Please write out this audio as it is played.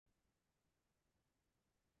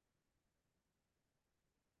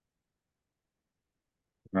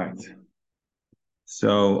Right.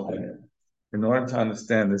 So, in order to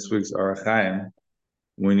understand this week's Ohr HaChaim,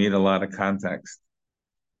 we need a lot of context.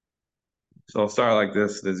 So I'll start like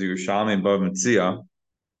this. There's Yerushalmi Bava Metzia.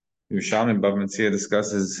 Yerushalmi Bava Metzia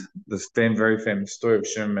discusses the very famous story of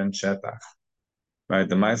Shimon ben Shetach. Right?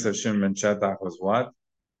 The mice of Shimon ben Shetach was what?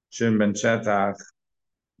 Shimon ben Shetach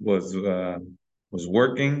was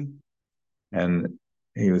working, and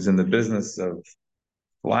he was in the business of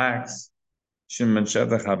flax. Shimon ben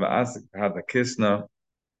Shetach had a kisna,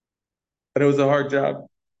 but it was a hard job.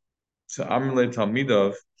 So Amrle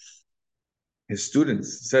Talmidov, his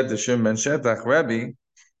students, said to Shimon ben Shetach, Rabbi,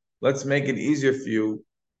 let's make it easier for you.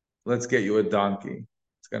 Let's get you a donkey.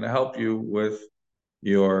 It's going to help you with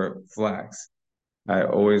your flax. I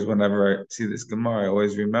always, whenever I see this Gemara, I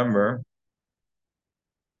always remember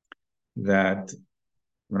that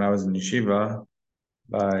when I was in yeshiva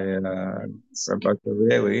by Rabbi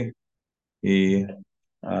Israeli, he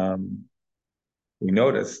we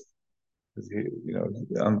noticed because he,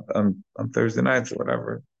 on Thursday nights or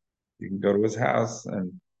whatever, you can go to his house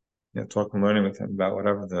and talk and learning with him about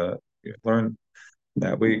whatever you learned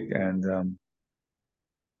that week. And I'll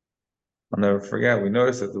never forget. We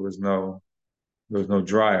noticed that there was no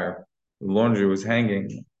dryer. The laundry was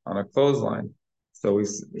hanging on a clothesline. So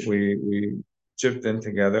we chipped in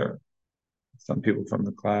together, some people from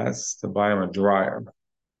the class, to buy him a dryer.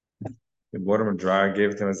 We bought him a dryer,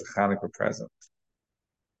 gave it to him as a Hanukkah present.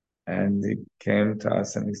 And he came to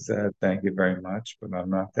us and he said, "Thank you very much, but I'm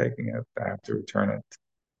not taking it. I have to return it."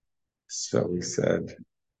 So we said,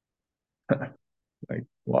 like,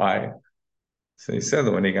 why? So he said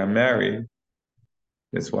that when he got married,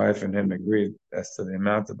 his wife and him agreed as to the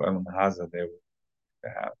amount of Alam Haza they would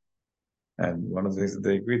have. And one of the things that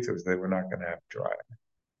they agreed to was they were not going to have dryer.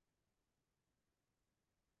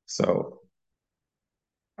 So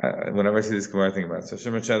whenever I see this Gemara, I think about it. So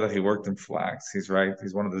Shimon Shadach, he worked in flax. He's right.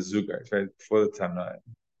 He's one of the Zugars, right? Before the Tanai,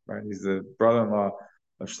 right? He's the brother-in-law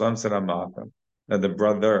of Shlomo Malka. The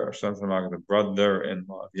brother of Shlomo Malka, the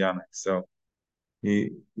brother-in-law of Yannick. So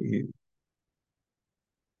he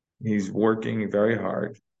he's working very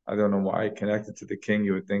hard. I don't know why. Connected to the king,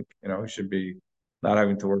 you would think, he should be not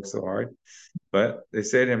having to work so hard. But they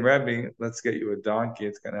say to him, Rebbe, let's get you a donkey.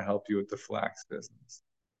 It's going to help you with the flax business.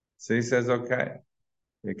 So he says, okay,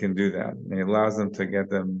 we can do that. And he allows them to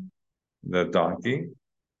get them the donkey.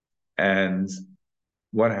 And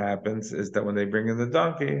what happens is that when they bring in the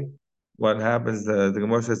donkey, what happens, the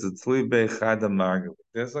Gemara says,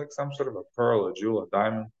 there's like some sort of a pearl, a jewel, a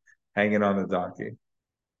diamond hanging on the donkey.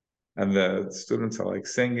 And the students are like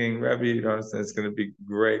singing, Rebbe, it's going to be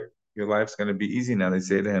great. Your life's going to be easy now. They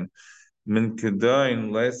say to him, Min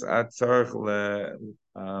kedoin les atzarch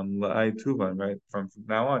le'aituvan, right? From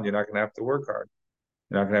now on, you're not going to have to work hard.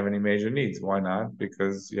 You're not going to have any major needs. Why not?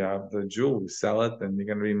 Because you have the jewel, you sell it, and you're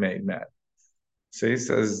going to be made mad. So he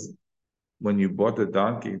says, when you bought the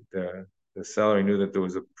donkey, the seller knew that there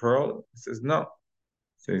was a pearl. He says, no.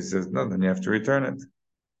 So he says, no, then you have to return it.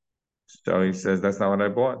 So he says, that's not what I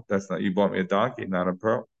bought. You bought me a donkey, not a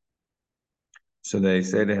pearl. So they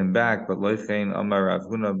say to him back, but loichein amar Rav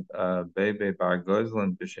Huna bebe bar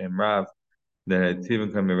gozlan b'shem Rav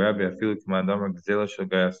tivin kami Rabbi afilu command amar gzela shel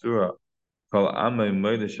gayasura kol amay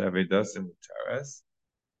moedesh avedasim utares.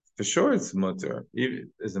 For sure, it's mutter.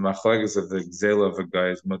 Is the machlekes of the gzela of a guy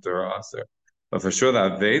is mutter or aser, but for sure the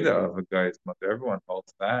aveda of a guy is mutter. Everyone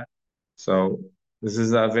holds that. So this is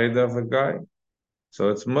the aveda of a guy. So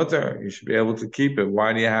it's mutter. You should be able to keep it.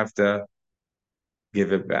 Why do you have to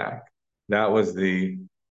give it back? That was the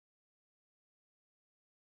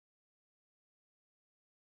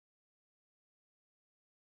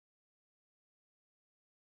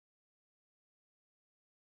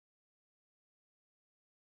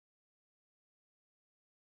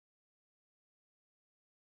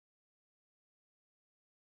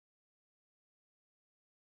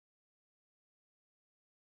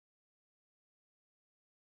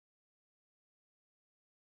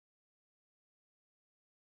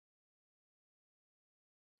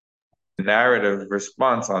narrative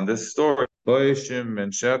response on this story.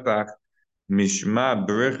 Shimon Shadach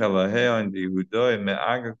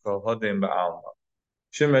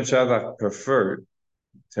preferred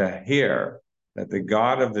to hear that the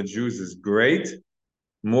God of the Jews is great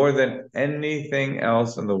more than anything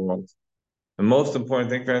else in the world. The most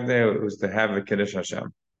important thing for him today was to have a Kiddush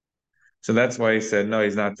Hashem. So that's why he said, no,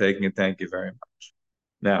 he's not taking it. Thank you very much.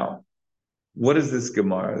 Now, what is this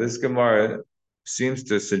Gemara? This Gemara seems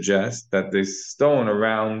to suggest that the stone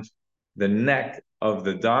around the neck of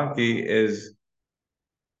the donkey is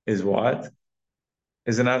what?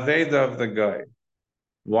 Is an Aveda of the guy.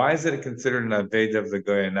 Why is it considered an aveda of the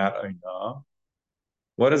goy and not oinah?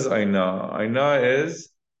 What is oinah? Oinah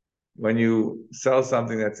is when you sell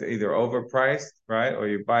something that's either overpriced, right, or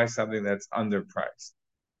you buy something that's underpriced,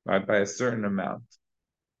 right, by a certain amount.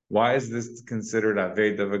 Why is this considered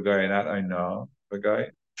aved of a guy, not I know the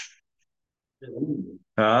guy?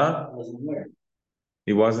 Huh?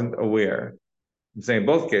 He wasn't aware. I'm saying in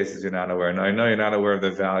both cases you're not aware. Now I know you're not aware of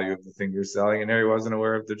the value of the thing you're selling, and here he wasn't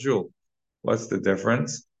aware of the jewel. What's the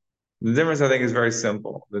difference? The difference I think is very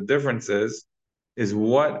simple. The difference is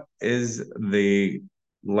what is the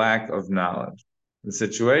lack of knowledge. The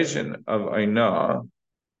situation of I know,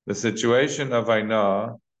 the situation of I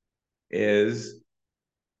know is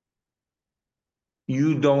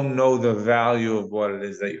you don't know the value of what it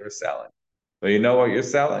is that you're selling. But you know what you're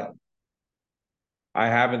selling. I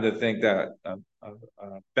happen to think that a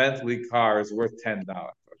Bentley car is worth $10.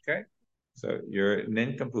 Okay, so you're a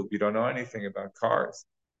nincompoop. You don't know anything about cars,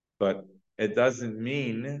 but it doesn't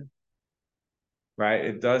mean, right?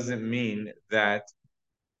 It doesn't mean that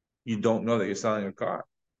you don't know that you're selling a car.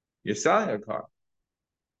 You're selling a car.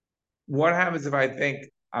 What happens if I think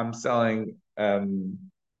I'm selling a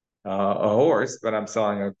horse, but I'm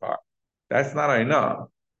selling a car? That's not I know.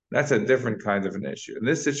 That's a different kind of an issue. In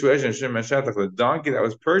this situation, the donkey that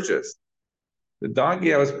was purchased, the donkey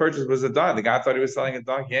that was purchased was a donkey. The guy thought he was selling a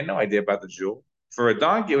donkey. He had no idea about the jewel. For a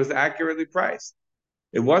donkey, it was accurately priced.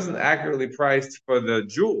 It wasn't accurately priced for the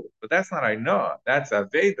jewel, but that's not I know. That's a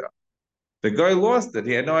Veda. The guy lost it.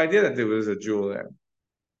 He had no idea that there was a jewel there.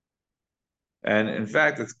 And in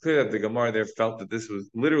fact, it's clear that the Gemara there felt that this was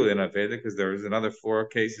literally an Aveda because there was another 4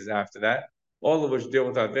 cases after that, all of which deal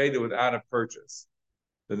with Aveda without a purchase.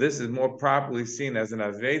 So this is more properly seen as an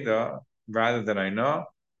Aveda rather than I know,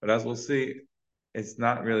 but as we'll see, it's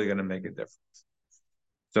not really going to make a difference.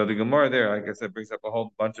 So the Gemara there, like I said, brings up a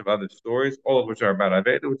whole bunch of other stories, all of which are about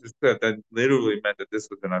Aveda, which is clear that literally meant that this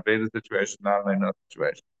was an Aveda situation, not an Aina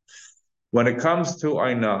situation. When it comes to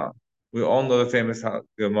Aina, we all know the famous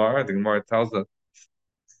Gemara. The Gemara tells us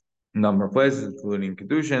a number of places, including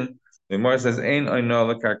Kedushin. The Gemara says, "Ain Aina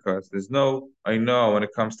l'karkos." There's no Aina when it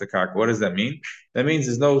comes to karka. What does that mean? That means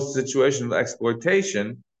there's no situation of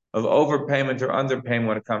exploitation, of overpayment or underpayment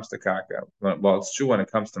when it comes to karka. Well, it's true when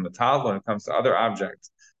it comes to metal, when it comes to other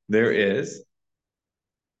objects, there is,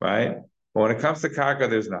 right? But when it comes to karka,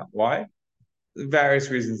 there's not. Why? Various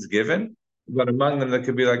reasons given, but among them, there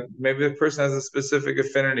could be like maybe the person has a specific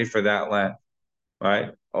affinity for that land,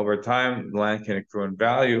 right? Over time, the land can accrue in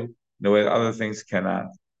value in a way that other things cannot.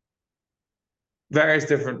 Various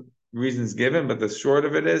different reasons given, but the short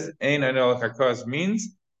of it is, Ein Anol Hakos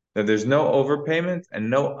means that there's no overpayment and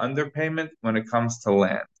no underpayment when it comes to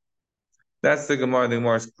land. That's the Gemara. The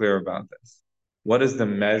Gemara is clear about this. What is the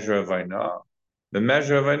measure of Ainah? The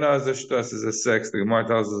measure of Ainah is a shtus, is a 6. The Gemara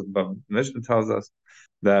tells us, the Mishnah tells us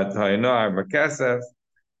that Ainah Arba Kesef,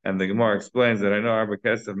 and the Gemara explains that Ainah Arba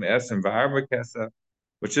Kesef Me'esim V'Arba Kesef,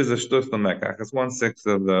 which is a shtus l'mekach. It's 1/6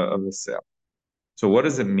 of the sale. So what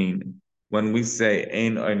does it mean when we say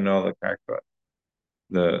Ein Ainah l'karka?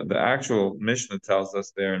 The actual Mishnah tells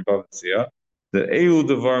us there in Bava Tzia, the Eilu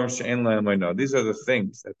Devarim She'en Lahem Ainah. These are the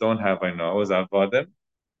things that don't have Ainah, is Avadim,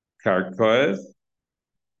 Karkoez,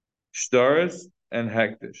 Shtaris, and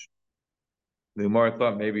Hektish. The Gemara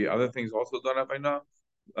thought maybe other things also don't have Ainah.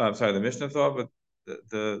 I'm sorry, the Mishnah thought, but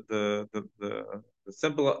the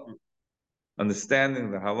simple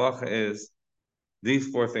understanding, the halacha is these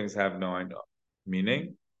 4 things have no Ainah.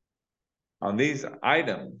 Meaning, on these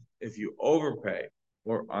items, if you overpay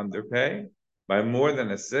or underpay by more than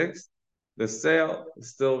a 6th, the sale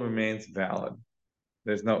still remains valid.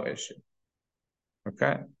 There's no issue.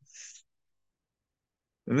 Okay?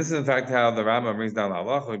 And this is in fact how the Rambam brings down the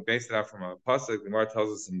halacha. We base it out from a pasuk. The Gemara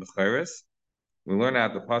tells us in Bechiris. We learn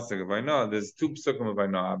out the pasuk of Ainah. There's 2 psukim of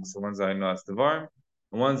Ainah. Obviously, one's Ainah as Devarim,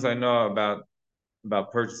 and one's Ainah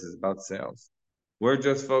about purchases, about sales. We're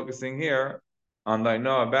just focusing here on the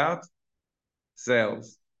Ainah about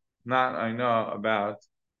sales, not Ainah about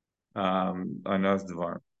Ainah as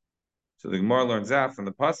Devarim. So the Gemara learns out from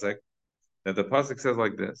the pasuk that the pasuk says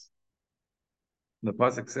like this. The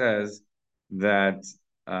pasuk says that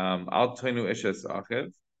Al Toinu Ishes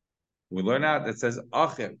Achiv. We learn out that says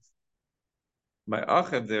Achiv. By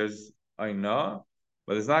Achiv, there's Ainah,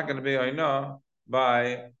 but there's not going to be Ainah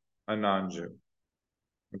by a non-Jew.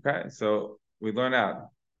 Okay, so we learn out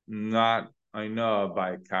not Ainah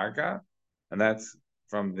by Karka, and that's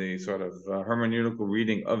from the sort of hermeneutical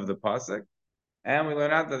reading of the pasuk, and we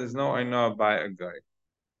learn out that there's no Ainah by a guy.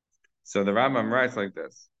 So the Rambam writes like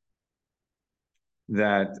this: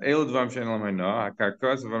 that Elu Dvarim She'en Lahem Ainah,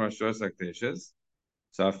 HaKarkos V'Mashos HaKdeshes.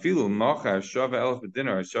 So afilu mocha shava elf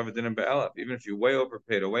b'dinar, shava dinar be'elf. Even if you way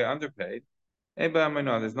overpaid or way underpaid,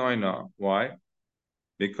 there's no I know. Why?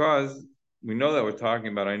 Because we know that we're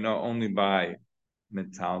talking about I know only by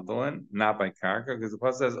metaltalin, not by karka, because the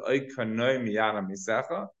pasuk says oikanoi miyada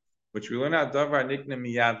misecha, which we learn out davar nikna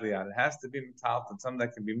miyad liyad. It has to be metaltalin, something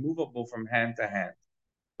that can be movable from hand to hand.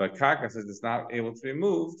 But karka says it's not able to be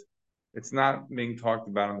moved. It's not being talked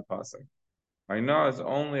about in the pasuk. I know is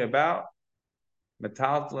only about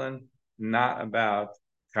metaltalin, not about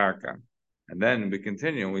karka. And then we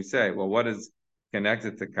continue and we say, well, what is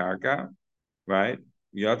connected to karka, right?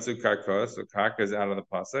 Yatsu karkos, so karka is out of the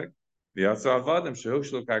pasuk. Yatsu avadim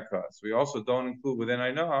shehushlu karkos. We also don't include within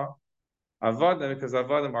I know avadim because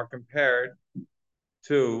avadim are compared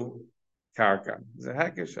to karka. The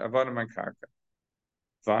hekesh avadim and karka.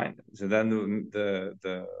 Fine. So then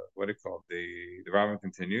the what do you call it? The Rambam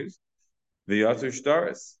continues. The Yatsu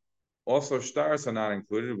shtaris. Also shtaris are not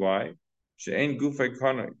included. Why? She'ein gufay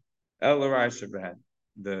kanoi el behen.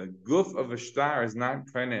 The guf of a shtar is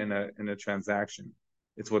not kind of in a transaction.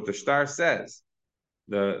 It's what the shtar says.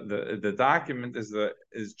 The document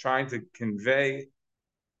is trying to convey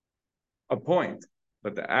a point,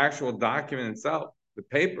 but the actual document itself, the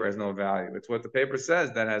paper has no value. It's what the paper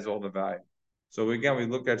says that has all the value. So again, we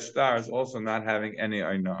look at shtar as also not having any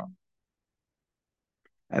ainah.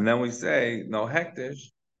 And then we say no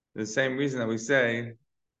hektish, the same reason that we say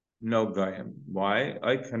no goyim. Why?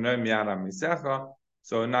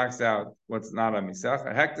 So it knocks out what's not a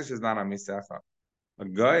misecha. Hektish is not a misecha. A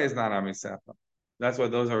goy is not a misecha. That's why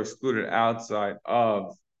those are excluded outside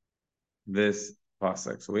of this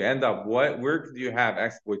pasuk. So we end up where could you have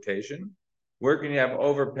exploitation? Where can you have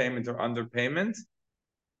overpayment or underpayment?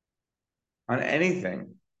 On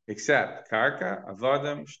anything except karka,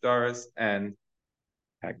 avodim, shtaris, and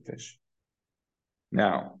hektish.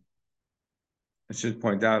 Now, I should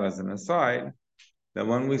point out as an aside that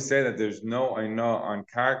when we say that there's no ainah on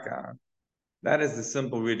karka, that is the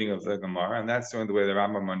simple reading of the Gemara, and that's the way the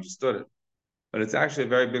Rambam understood it. But it's actually a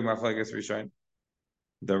very big machlekes rishonim.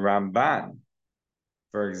 The Ramban,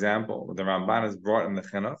 for example, the Ramban is brought in the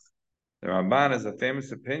Chinuch. The Ramban is a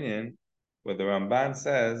famous opinion where the Ramban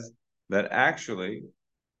says that actually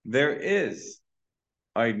there is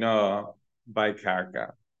ainah by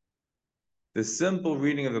karka. The simple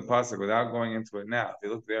reading of the pasuk, without going into it now, if you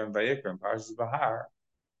look there in Vayikra, in Parshas Bahar,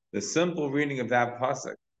 the simple reading of that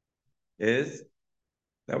pasuk is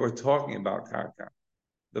that we're talking about karka.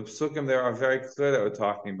 The psukim there are very clear that we're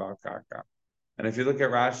talking about karka. And if you look at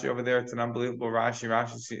Rashi over there, it's an unbelievable Rashi.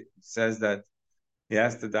 Rashi says that he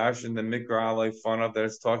has to darshan the mikra alei fonav that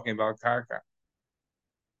it's talking about karka.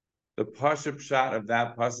 The pashup shot of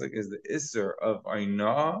that pasuk is the isser of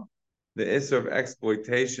ainah, the isser of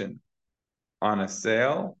exploitation on a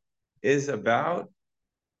sale is about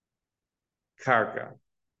karka.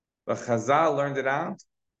 But Chazal learned it out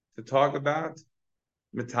to talk about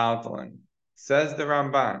metaltalin. Says the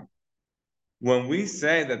Ramban, when we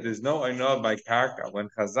say that there's no ainah by karka, when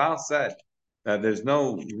Chazal said that there's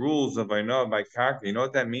no rules of ainah by karka, you know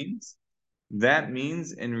what that means? That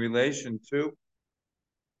means in relation to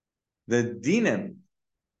the dinim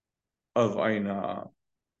of ainah.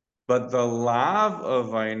 But the lav of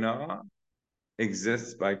ainah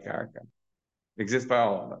exists by karka, exists by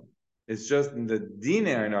all of them. It's just the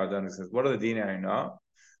dinei ainah doesn't exist. What are the dinei ainah?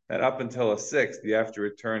 That up until a sixth, you have to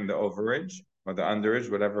return the overage or the underage,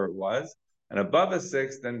 whatever it was. And above a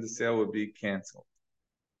sixth, then the sale would be canceled.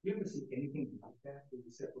 You ever see anything like that?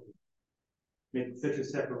 Make such a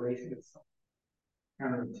separation? It's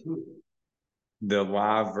counterintuitive. The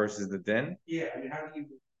lav versus the din? Yeah, I mean, how do you?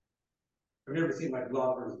 I've never seen like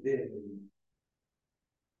law versus din.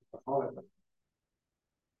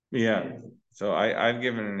 Yeah. So I've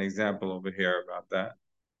given an example over here about that,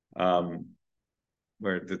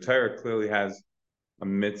 where the Torah clearly has a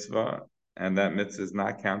mitzvah, and that mitzvah is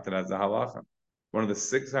not counted as a halacha. One of the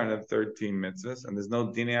 613 mitzvahs, and there's no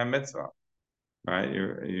dinei mitzvah, right?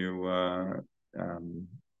 You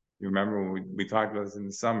remember when we talked about this in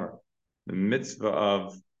the summer, the mitzvah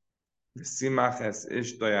of the simach es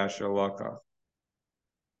ishtay asher lakach,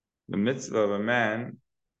 the mitzvah of a man,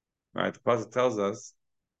 right? The pasuk tells us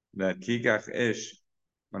that kikach ish,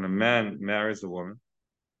 when a man marries a woman,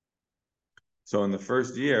 so in the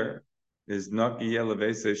first year is naki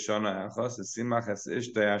yelavese shana achas simach es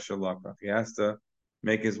ishtay asher lakach. He has to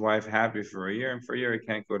make his wife happy for a year, and for a year he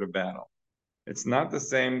can't go to battle. It's not the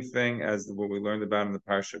same thing as what we learned about in the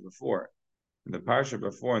parsha before. In the parsha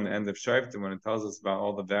before, in the end of Shoftim, when it tells us about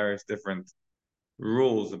all the various different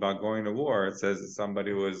rules about going to war, it says that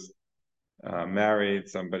somebody who was married,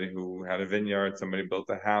 somebody who had a vineyard, somebody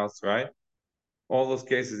built a house, right? all those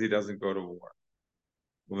cases he doesn't go to war.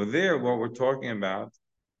 Over there, what we're talking about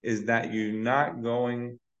is that you're not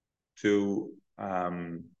going to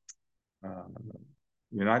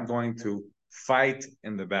fight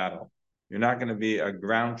in the battle. You're not going to be a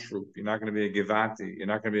ground troop. You're not going to be a givati. You're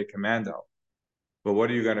not going to be a commando. But what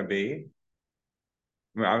are you going to be?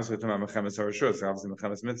 I mean, obviously, we're talking about Mechemes HaRashus. Obviously,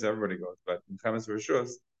 Mechemes Mitzvah, everybody goes. But Mechemes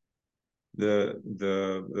HaRashus, the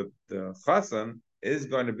Chassan is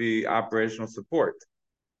going to be operational support.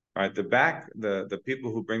 Right? The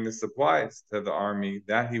people who bring the supplies to the army,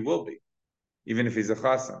 that he will be, even if he's a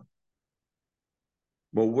Chassan.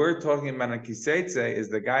 What we're talking about in Kiseitze is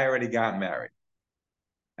the guy already got married.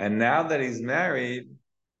 And now that he's married,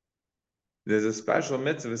 there's a special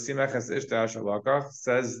mitzvah, says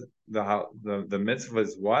the mitzvah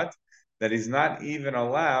is what? That he's not even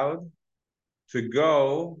allowed to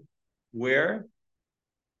go where?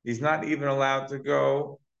 He's not even allowed to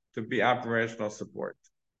go to be operational support.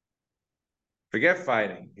 Forget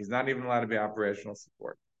fighting. He's not even allowed to be operational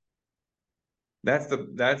support. That's the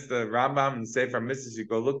Rambam and Sefer Mitzvahs. You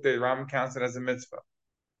go look, the Rambam counts it as a mitzvah.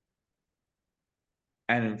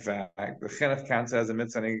 And in fact, the chinuch counts it as a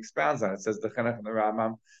mitzvah and he expounds on it. It says the chinuch and the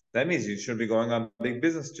Rambam, that means you shouldn't be going on big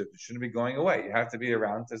business trips. You shouldn't be going away. You have to be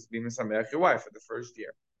around to be misameach your wife for the first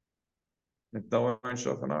year. It's nowhere in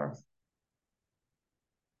Shulchan Aruch.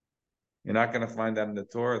 You're not going to find that in the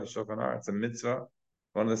Torah or the Shulchan Aruch. It's a mitzvah.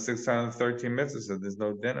 One of the 613 mitzvahs that there's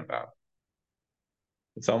no din about.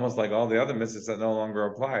 It's almost like all the other mitzvahs that no longer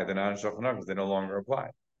apply. They're not in Shulchan Aruch because they no longer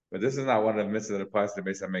apply. But this is not one of the mitzvahs that applies to the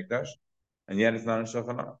Beis HaMikdash, and yet it's not in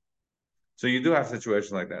Shulchan Aruch. So you do have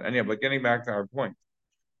situations like that. And yeah, but getting back to our point.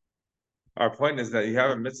 Our point is that you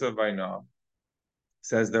have a mitzvah of Ohnea,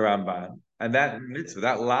 says the Ramban, and that mitzvah,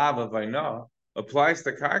 that lav of Ohnea, applies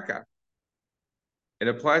to karka. It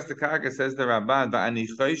applies to karka, says the Ramban, va'ani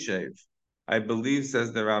choshev. I believe,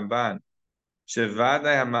 says the Ramban,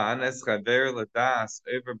 shevadai ha'ma'anes chaver l'das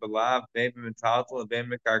over belav bein b'metaltal bein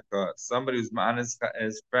b'karka. Somebody who's ma'anes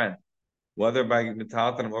his friend, whether by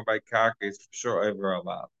metaltal or by karka, is for sure over a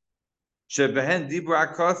lav. Shebehen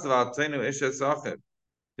dibra kosav al teinu ish esochiv.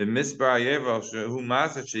 The Misbar Yevel who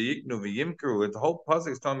Masa Sheyiknu v'Yimkru. The whole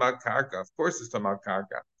pasuk is talking about karka. Of course, it's talking about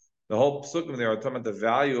karka. The whole psukim there are talking about the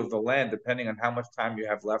value of the land, depending on how much time you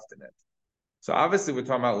have left in it. So obviously, we're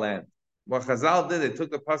talking about land. What Chazal did, they took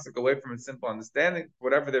the pasuk away from its simple understanding.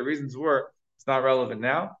 Whatever their reasons were, it's not relevant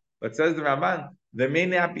now. But says the Ramban, there may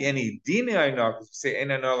not be any dini Ohnea, because we say ein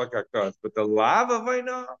Ohnea l'karkos, but the lav of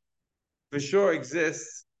Ohnea for sure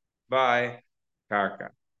exists by karka.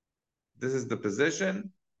 This is the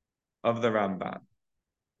position of the Ramban.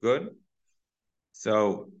 Good.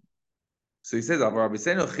 So he says, the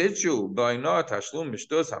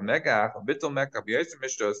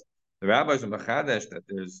rabbis are mechadesh that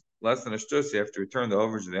there's less than a shtus, you have to return the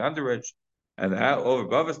overage of the underage, and the over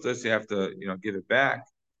above a shtus, you have to give it back.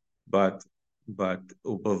 But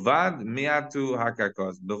ubavad miatu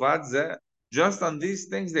hakarkos, bavad zeh, just on these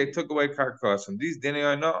things they took away karkos, and these dinei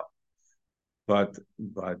Ohnea. But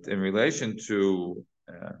in relation to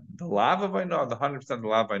the lav of Ohnea, the 100% of the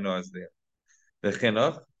lav of Ohnea is there. The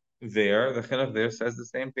chinuch there says the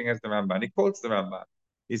same thing as the Ramban. He quotes the Ramban.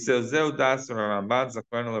 He says, "Zeu das Ramban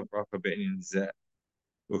zakarnu lebracha beinin zeh."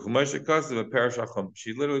 U'chumash kosav a Parish HaChumash.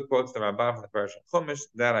 She literally quotes the Ramban from the Parish HaChumash.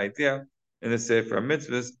 That idea in the Sefer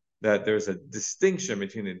Mitzvahs that there's a distinction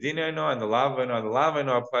between the din Ohnea and the lav of Ohnea. The lav of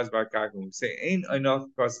Ohnea applies by karka. When we say ein Ohnea,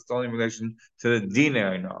 of course, it's only in relation to the din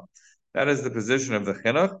Ohnea. That is the position of the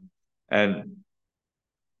chinuch, and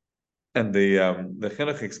the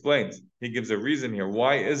chinuch explains. He gives a reason here.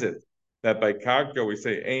 Why is it that by karka we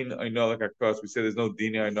say ein Ohnea l'karkos? We say there's no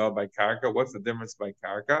din Ohnea by karka. What's the difference by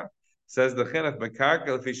karka? Says the chinuch by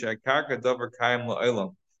karka l'fisha karka dover kaim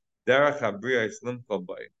la'olam derech habriya islim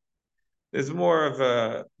kolbay. There's more of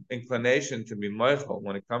a inclination to be moichel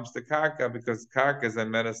when it comes to karka because karka is a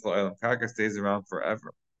medes la'olam. Karka stays around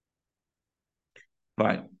forever.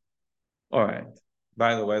 Fine. All right.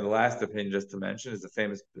 By the way, the last opinion, just to mention, is the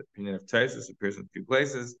famous opinion of Tosfos. Appears in a few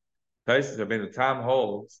places. Tosfos Rabbeinu Tam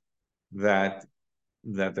holds that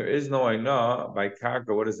there is no Ohnea by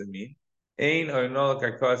karka. What does it mean? Ein Ohnea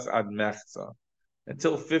l'karkos ad mechza,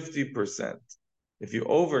 until 50%. If you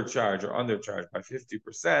overcharge or undercharge by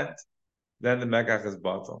 50%, then the mekach is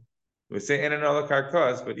batal. We say ein Ohnea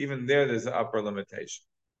l'karkos, but even there's an upper limitation.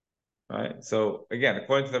 Right. So again,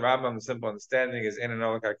 according to the Rambam, the simple understanding is ein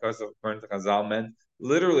Ohnea l'karkos. According to Chazal, meant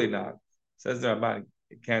literally not. Says the Rambam,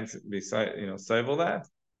 it can't be soivel that.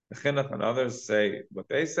 The chinuch and others say what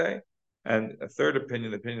they say, and a third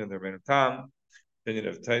opinion, the opinion of the Rabbeinu Tam, opinion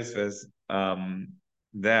of Tosfos,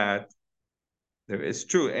 that There is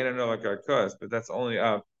true, ain't no like our cost, but that's only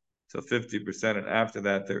up to 50%, and after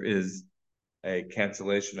that there is a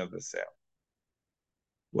cancellation of the sale.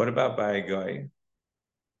 What about by a guy?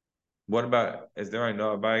 What about is there I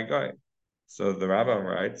know by a guy? So the Rambam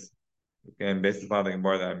writes, again, based upon the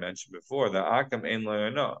Gemara that I mentioned before, the Akam ein lo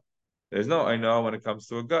know. There's no I know when it comes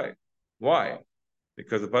to a guy. Why?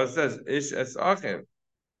 Because the Pasuk says Ish es achiv,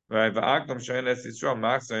 right? V'akam shein es Yisrael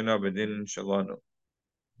machzor I know b'din shalonu.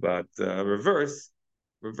 But reverse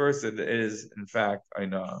it is in fact I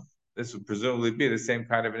know. This would presumably be the same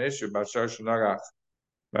kind of an issue about Shor Shnarach.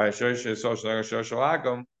 Right? Shor Shnarach Shor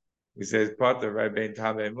Shalakam. We say it's part of right Bein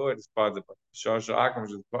Tamei Mud. It's part of Shor Shalakam,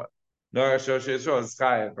 which is part. Nora Shor Yisrael is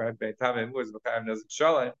Chayev. Right? Bein Tamei Mud is Chayev Nezek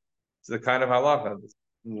Shalem. It's the kind of halacha.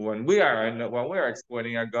 When we are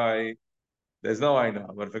exploiting a guy, there's no I know.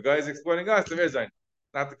 But if a guy is exploiting us, there is I know.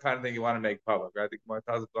 Not the kind of thing you want to make public, right? The Gemara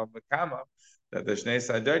tells us that the Shnei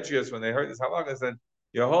Sadarchios, when they heard this halacha, said,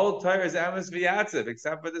 "Your whole Torah is Amos v'Yatziv,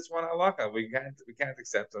 except for this one halacha. We can't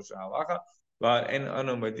accept such a halacha." But in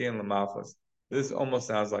Anu Madin Lamalchus, this almost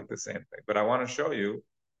sounds like the same thing. But I want to show you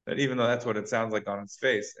that even though that's what it sounds like on its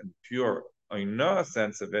face, in pure Oinah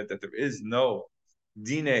sense of it, that there is no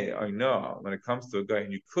Dine Oinah when it comes to a guy,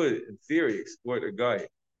 and you could, in theory, exploit a guy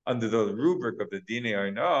under the rubric of the Dine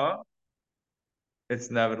Oinah, it's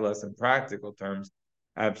nevertheless, in practical terms,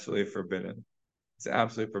 absolutely forbidden. It's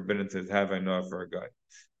absolutely forbidden to have Oinah for a guy.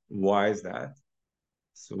 Why is that?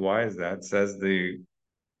 So why is that? Says the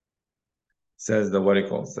what he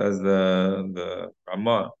calls says the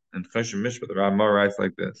Ramah and Choshen Mishpat. The Ramah writes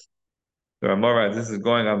like this. The Ramah writes, this is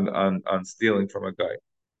going on stealing from a guy.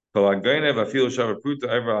 If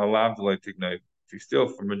you steal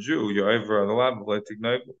from a Jew, you're over allowed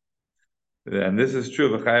to. And this is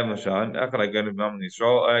true. Even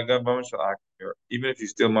if you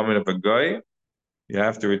steal money of a guy, you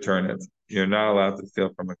have to return it. You're not allowed to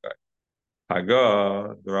steal from a guy.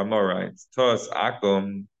 Haga, the Ramah writes, Tos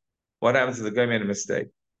akum. What happens if the guy made a mistake?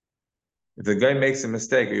 If the guy makes a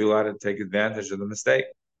mistake, are you allowed to take advantage of the mistake?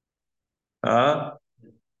 Huh?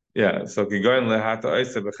 Yeah. So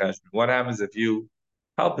what happens if you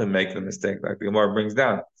help him make the mistake? Like the Gemara brings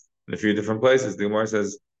down in a few different places. The Gemara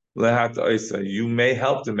says, you may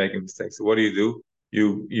help to make a mistake. So what do?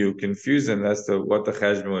 You confuse him as to what the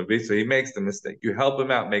cheshbon would be. So he makes the mistake. You help him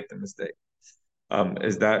out make the mistake.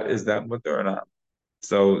 Is that mutter or not?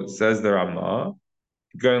 So says the Ramah,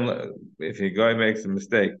 if a guy makes a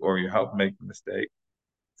mistake or you help make the mistake,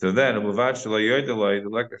 so then you have to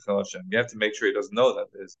make sure he doesn't know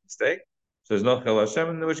that there's a mistake. So there's no chil Hashem,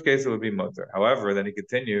 in which case it would be mutter. However, then he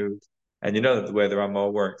continues, and you know that the way the Ramah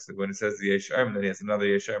works, that when it says the Yesharim, then he has another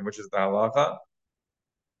Yesharim, which is the halacha.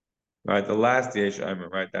 Right, the last Yesharim,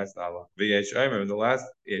 right? That's the halacha. The Yesharim, the last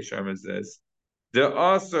Yesharim is this. The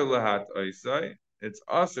asur lahat oisai. It's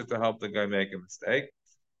asur to help the guy make a mistake.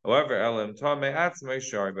 However, elam tamei atzmei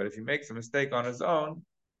shari. But if he makes a mistake on his own,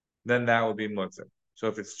 then that will be mutter. So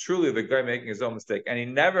if it's truly the guy making his own mistake and he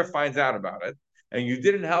never finds out about it, and you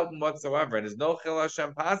didn't help him whatsoever, and there's no chil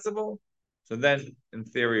Hashem possible, so then in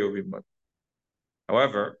theory it will be mutter.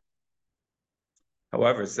 However,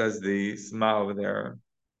 says the Sma over there,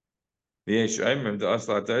 the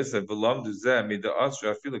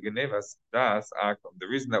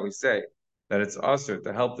reason that we say that it's usher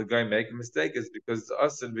to help the guy make a mistake is because it's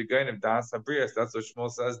usher to be going of das habrias. That's what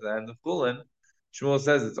Shmuel says there in the Chulin. Shmuel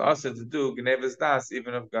says it's usher to do genevas das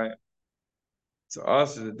even of Goyim. It's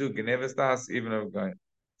usher to do genevas das even of Goyim.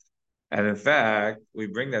 And in fact, we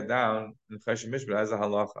bring that down in Choshen Mishpat as a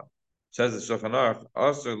halacha. Says the Shulchan Aruch,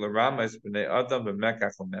 usher l'ramas b'nei adam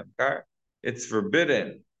b'mekach l'memkar. It's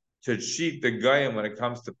forbidden to cheat the Goyim when it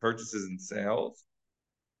comes to purchases and sales.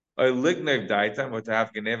 A lignev daitam, or to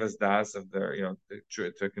have genevas das of their,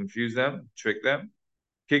 to confuse them, trick them.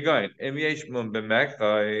 You have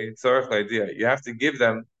to give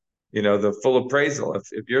them, the full appraisal.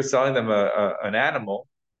 If you're selling them an animal,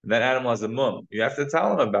 and that animal has a mum, you have to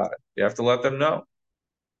tell them about it. You have to let them know.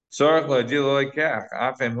 Even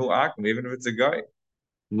if it's a guy.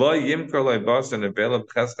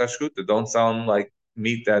 Don't sell him like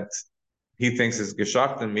meat that he thinks is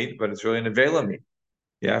geshachtan meat, but it's really an avela meat.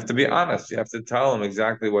 You have to be honest. You have to tell them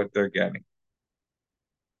exactly what they're getting.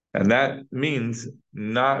 And that means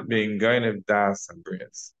not being going of das and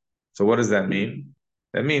brias. So what does that mean?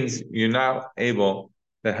 That means you're not able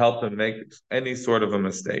to help him make any sort of a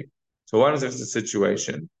mistake. So what if it's a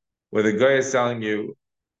situation where the guy is selling you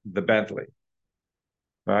the Bentley,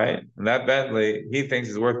 right? And that Bentley he thinks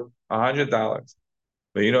is worth $100,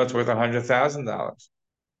 but it's worth $100,000,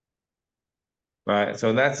 right? So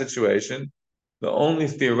in that situation, the only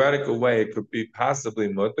theoretical way it could be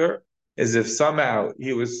possibly mutter is if somehow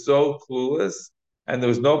he was so clueless and there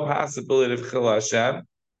was no possibility of Chil Hashem,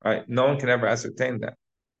 right? No one can ever ascertain that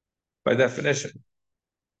by definition.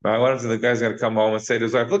 Right? One of the guy's going to come home and say to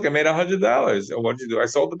his wife, "Look, I made $100. Or what did you do? I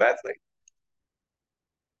sold the Bentley."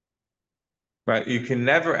 Right? You can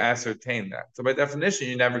never ascertain that. So by definition,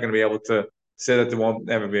 you're never going to be able to say that there won't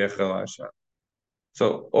never be a Chil Hashem.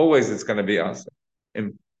 So always it's going to be us,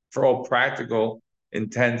 for all practical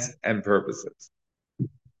intents and purposes,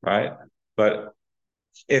 right? But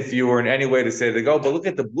if you were in any way to say to go, but look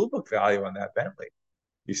at the blue book value on that Bentley.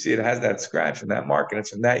 You see it has that scratch and that mark, and it's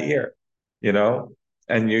from that year, you know?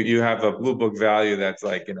 And you have a blue book value that's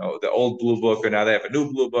like, the old blue book, or now they have a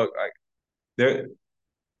new blue book. Like there,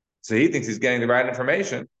 so he thinks he's getting the right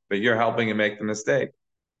information, but you're helping him make the mistake.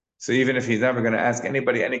 So even if he's never going to ask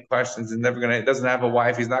anybody any questions, he doesn't have a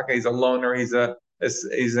wife, he's a loner, he's an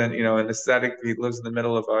ascetic, he lives in the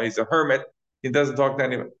middle of, he's a hermit, he doesn't talk to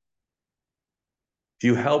anyone. If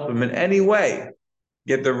you help him in any way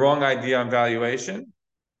get the wrong idea on valuation,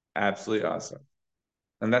 absolutely awesome.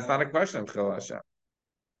 And that's not a question of Chil Hashem.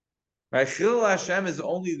 Right? Chil Hashem is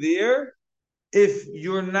only there if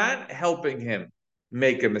you're not helping him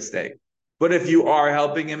make a mistake. But if you are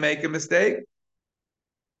helping him make a mistake,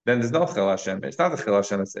 then there's no Chil Hashem. It's not the Chil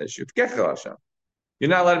Hashem that's the issue. Forget Chil Hashem. You're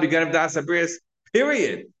not allowed to be Ganav Das Abrius,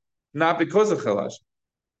 period. Not because of Chil Hashem.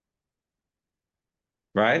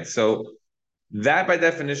 Right? So that by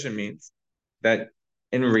definition means that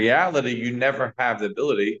in reality, you never have the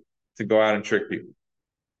ability to go out and trick people.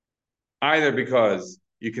 Either because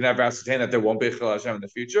you can never ascertain that there won't be a Chil Hashem in the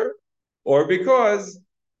future, or because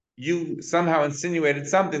you somehow insinuated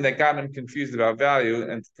something that got him confused about value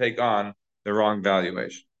and to take on the wrong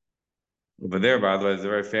valuation. Over there, by the way, is a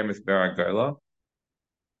very famous Be'er HaGolah.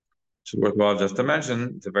 It's worthwhile just to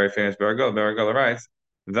mention. It's a very famous Be'er HaGolah. Be'er HaGolah writes,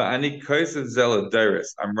 "V'ani kosev zel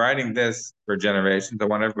adoros." I'm writing this for generations. I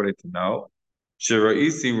want everybody to know.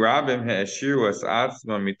 Shira'isi rabim he'eshiru es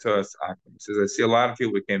atzma mitos akum. He says, I see a lot of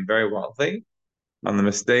people became very wealthy on the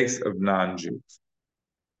mistakes of non-Jews.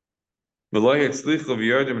 He says,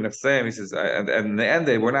 and in the end,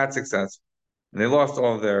 they were not successful, and they lost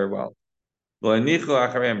all of their wealth. They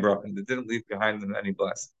didn't leave behind them any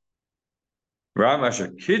blessing. But those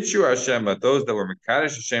that were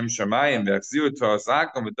Mekadesh Hashem Shamayim,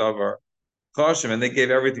 and they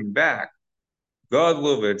gave everything back. God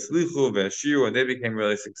Shiur, and they became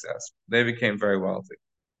really successful. They became very wealthy.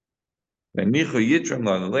 They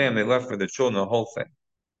left for the children the whole thing.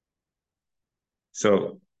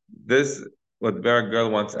 So this, what Be'er HaGolah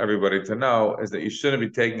wants everybody to know, is that you shouldn't be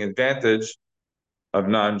taking advantage of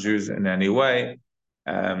non-Jews in any way,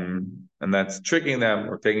 and that's tricking them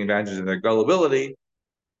or taking advantage of their gullibility.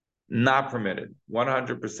 Not permitted,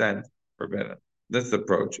 100% forbidden. This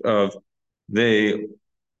approach of the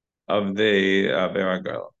Be'er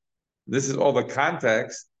HaGolah. This is all the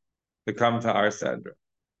context to come to our Sedra.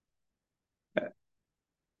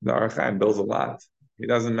 The Ohr HaChaim builds a lot. He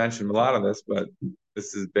doesn't mention a lot of this, but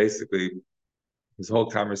this is basically his whole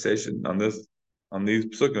conversation on these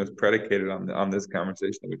psukim is predicated on this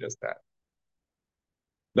conversation that we just had.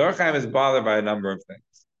 The Ohr HaChaim is bothered by a number of things.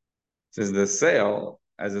 It says the sale,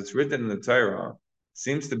 as it's written in the Torah,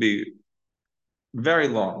 seems to be very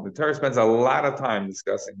long. The Torah spends a lot of time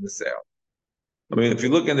discussing the sale. I mean, if you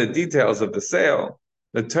look in the details of the sale,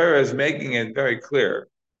 the Torah is making it very clear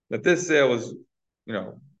that this sale was,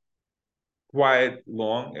 quite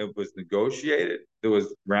long. It was negotiated. There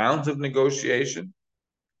was rounds of negotiation.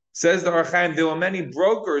 Says the Ohr HaChaim, there were many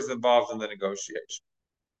brokers involved in the negotiation.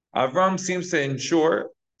 Avram seems to ensure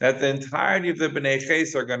that the entirety of the Bnei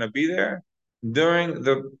Ches are going to be there during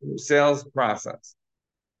the sales process.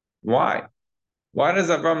 Why? Why does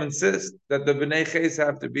Avram insist that the Bnei Ches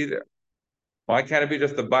have to be there? Why can't it be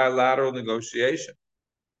just a bilateral negotiation?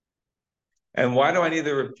 And why do I need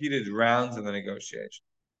the repeated rounds of the negotiation?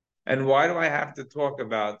 And why do I have to talk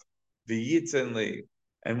about the Yitzanli?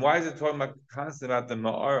 And why is it talking about constantly about the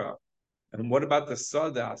Ma'ara? And what about the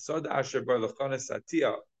Soda? Soda Asher Bar L'chones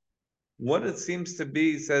Atiyah. What it seems to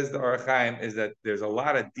be, says the Ohr HaChaim, is that there's a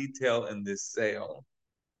lot of detail in this sale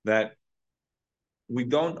that we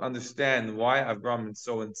don't understand why Avram is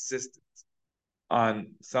so insistent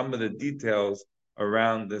on some of the details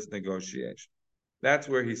around this negotiation. That's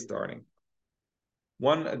where he's starting.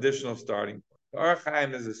 One additional starting point. The Ohr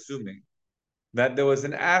HaChaim is assuming that there was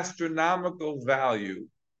an astronomical value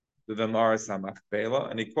to the Maarat HaMechpela,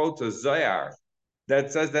 and he quotes a Zohar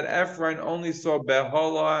that says that Ephraim only saw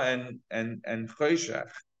Behola and Choshech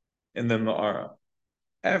in the Ma'ara.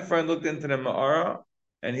 Ephraim looked into the Ma'ara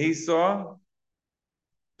and he saw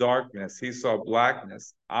darkness, he saw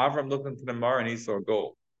blackness. Avram looked into the Ma'ara and he saw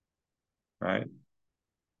gold. right?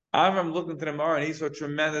 Avram looked into the Mar and he saw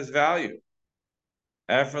tremendous value.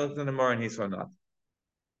 Ephraim looked into the Mar and he saw nothing.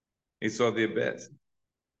 He saw the abyss.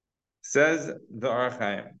 Says the Ohr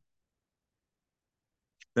HaChaim,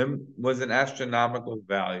 there was an astronomical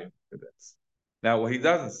value to this. Now, what he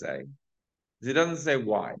doesn't say is he doesn't say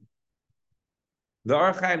why. The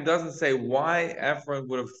Ohr HaChaim doesn't say why Ephraim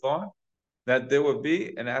would have thought that there would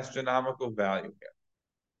be an astronomical value here.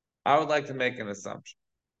 I would like to make an assumption.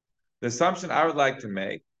 The assumption I would like to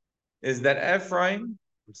make is that that Avram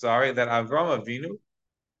Avinu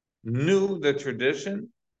knew the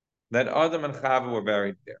tradition that Adam and Chava were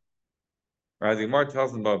buried there. Right? The Gemara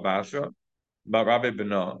tells them about Basra, about Rabbi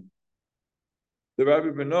Beno. The Rabbi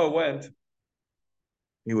Beno went,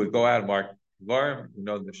 he would go out and mark Dvarim. You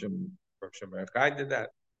know, the Shem Chai did that.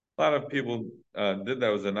 A lot of people did that.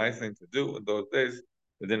 It was a nice thing to do in those days.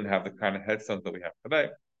 They didn't have the kind of headstones that we have today.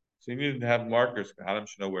 So you needed to have markers. Adam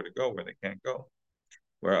should know where to go, where they can't go.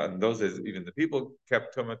 Where in those days, even the people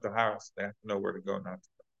kept Tumah at the house. They have to know where to go, not to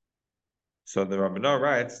go. So the Rabbi Beno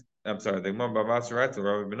writes, the Gemara Bavas writes, the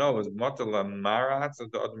Rabbi Beno was Motala Marat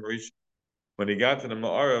of the Adam Rishon. When he got to the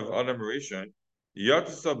Ma'ar of Adam Rishon,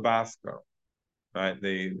 Yotuso Basko, right?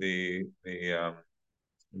 The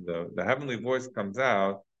heavenly voice comes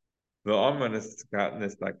out. The ominous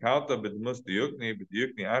nistakalta b'dmus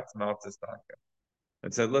diyukni atzmal tistaka,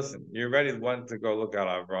 and said, "Listen, you're ready one to go look at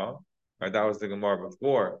Avram." Right? That was the Gemara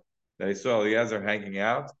before that he saw Eliezer hanging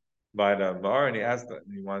out by the bar, and he asked,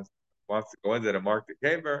 and he wants to go into to mark the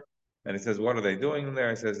caver, and he says, "What are they doing in there?"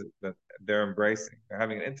 He says that they're embracing, they're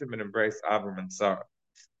having an intimate embrace, Avram and Sarah,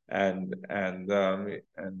 and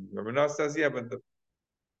Rabbeinu says, "Yeah, but the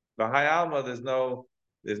High Alma, there's no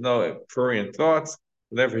prurient thoughts."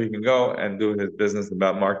 Therefore, he can go and do his business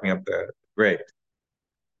about marking up the grave.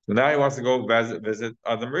 So now he wants to go visit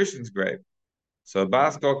Adam Rishon's grave. So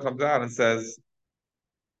Basko comes out and says,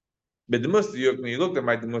 you looked at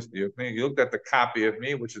my Demus, you looked at the copy of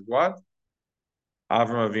me, which is what?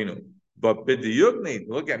 Avram Avinu. But B'diyukni,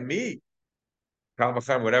 look at me.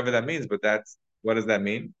 Whatever that means, but what does that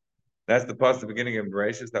mean? That's the part at the beginning of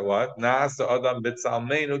Bereshit, that what? Na'asa Adam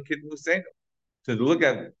B'tzalmeinu Kidmusenu. So to look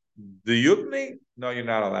at the Yukni, no, you're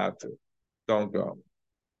not allowed to. Don't go.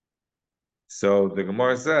 So the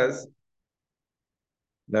Gemara says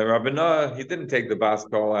that Rabbi Noah, he didn't take the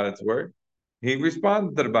Baskol at its word. He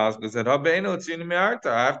responded to the Baskol and said, I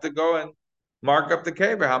have to go and mark up the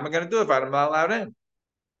caber. How am I going to do it if I'm not allowed in?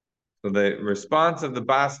 So the response of the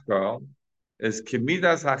Baskol is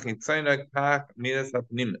Kimidas Hachitzayna Kach Midas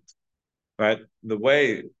Hapnimit. Right? The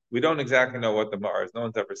way we don't exactly know what the Mar is. No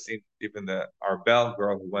one's ever seen even our Bell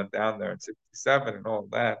girl who went down there in '67 and all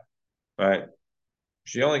that. Right?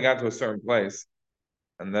 She only got to a certain place,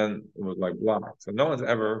 and then it was like blocked. So no one's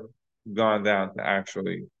ever gone down to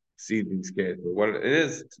actually see these caves. But what it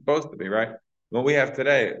is supposed to be, right? What we have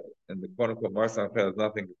today in the quote unquote Mar Sanfel has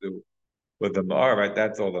nothing to do with the Mar, right?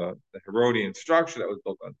 That's all the Herodian structure that was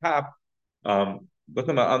built on top.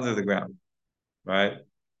 Looking at under the ground, right?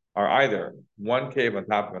 Are either one cave on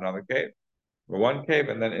top of another cave, or one cave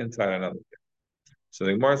and then inside another cave. So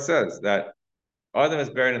the Gemara says that Adam is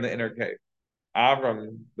buried in the inner cave.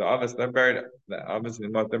 Avram, the others, they're buried. Obviously,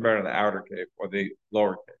 they're buried in the outer cave or the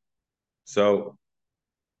lower cave. So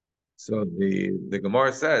the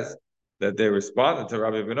Gemara says that they responded to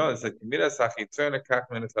Rabbi Beno and said,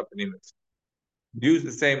 use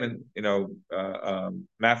the same in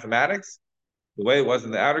mathematics. The way it was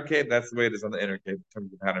in the outer cave, that's the way it is on the inner cave in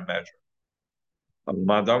terms of how to measure. The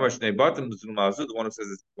one who says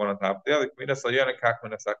it's one on top of the other.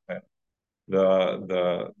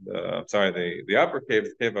 The upper cave is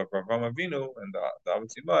the cave of Avraham Avinu, and the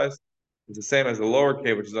obviously was is the same as the lower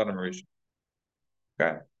cave, which is Adam Rishon.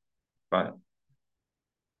 Okay, fine.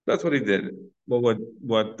 That's what he did. Well,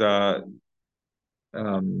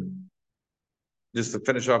 just to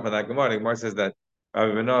finish off on that Gemara says that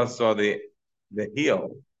Rabbi Beno saw the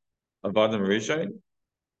heel of Adam Rishon,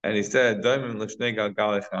 and he said, it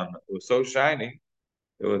was so shiny,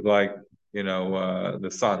 it was like, the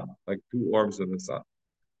sun, like two orbs of the sun.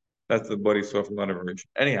 That's what he saw from Adam Rishon.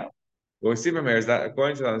 Anyhow, what we see from here is that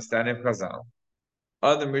according to the understanding of Chazal,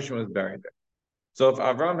 Adam Rishon was buried there. So if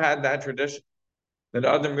Avram had that tradition, then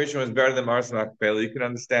Adam Rishon was buried in the Mars Makpela, you can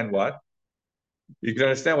understand what? You can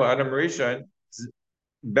understand why Adam Rishon's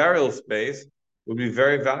burial space would be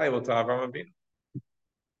very valuable to Avram Avinu.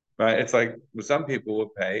 Right? It's like some people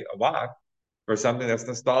would pay a lot for something that's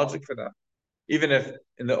nostalgic for them. Even if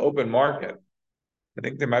in the open market, I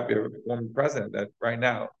think there might be a former president that right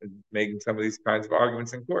now is making some of these kinds of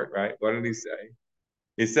arguments in court, right? What did he say?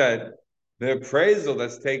 He said The appraisal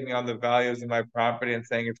that's taking on the values of my property and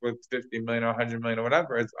saying it's worth 50 million or 100 million or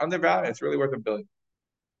whatever, it's undervalued. It's really worth $1 billion.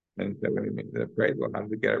 And what do you mean? The appraisal, how did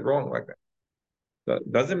they get it wrong like that?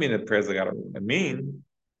 That doesn't mean the appraisal got it wrong. It means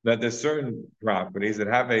that there's certain properties that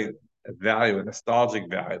have a value, a nostalgic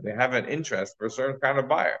value. They have an interest for a certain kind of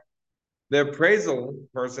buyer. The appraisal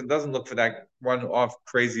person doesn't look for that one-off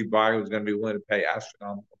crazy buyer who's going to be willing to pay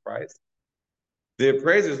astronomical price. The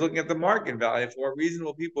appraiser is looking at the market value for what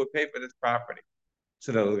reasonable people would pay for this property.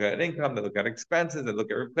 So they look at income, they look at expenses, they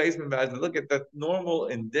look at replacement values, they look at the normal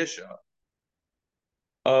indicia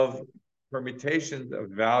of permutations of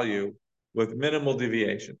value with minimal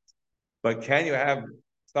deviations. But can you have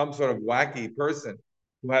some sort of wacky person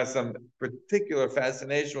who has some particular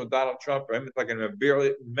fascination with Donald Trump, for him it's like a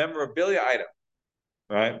memorabilia item,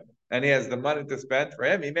 right? And he has the money to spend for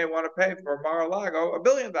him, he may want to pay for Mar-a-Lago $1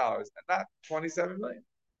 billion and not 27 million.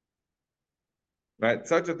 Right?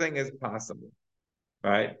 Such a thing is possible.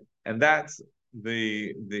 Right? And that's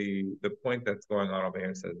the point that's going on over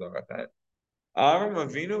here, says Ohr HaChaim. Avram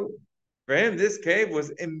Avinu, for him, this cave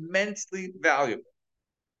was immensely valuable.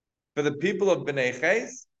 For the people of Bnei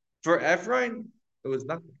Ches, for Ephraim, it was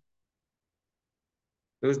nothing.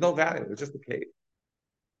 There was no value. It was just a cave.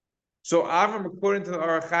 So Avram, according to the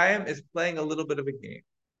Ohr HaChaim, is playing a little bit of a game.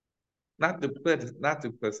 Not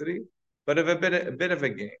duplicity, but a bit of a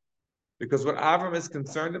game. Because what Avram is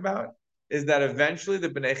concerned about is that eventually the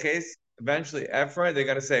Bnei Ches, eventually Ephraim, they're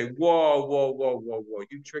going to say, whoa,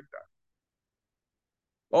 you tricked us.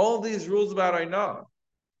 All these rules about Oinah,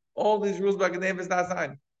 all these rules about Gneivas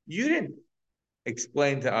Nasan, you didn't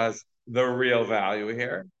explain to us the real value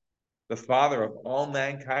here. The father of all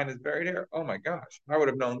mankind is buried here. Oh my gosh, I would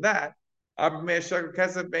have known that. Is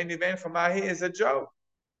a joke.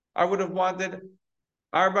 I would have wanted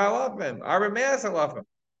Arba Alafim, Arba Me'as Alafim.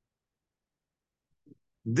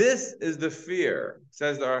 This is the fear,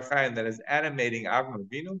 says the Ohr HaChaim, that is animating Avram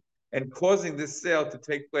Avinu and causing this sale to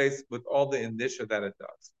take place with all the indicia that it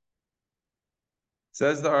does.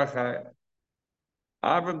 Says the Ohr HaChaim,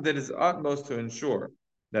 Avram did his utmost to ensure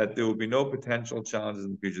that there will be no potential challenges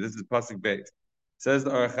in the future. This is Pasuk Beit. Says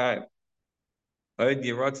the Ohr HaChaim, why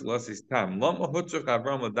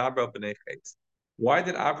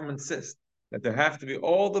did Avram insist that there have to be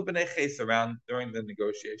all the Bnei Ches around during the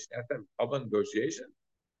negotiation? They have to have a public negotiation.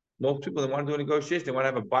 Most people, they want to do a negotiation, they want to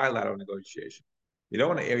have a bilateral negotiation. You don't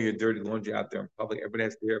want to air your dirty laundry out there in public. Everybody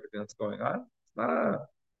has to hear everything that's going on. It's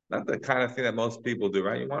not the kind of thing that most people do,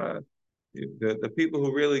 right? You want to, the people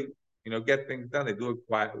who really, get things done, they do it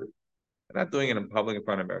quietly. They're not doing it in public in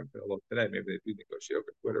front of everybody. Although today, maybe they do negotiate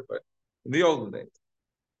over Twitter, but in the olden days,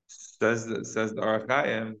 says the Ohr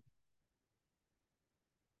HaChaim,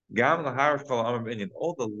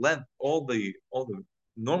 all the length, all the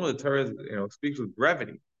normally the Torah, speaks with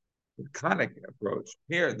brevity, with conic approach.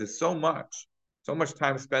 Here, there's so much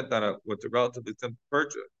time spent on what's a relatively simple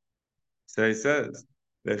purchase. So he says,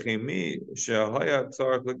 if you're going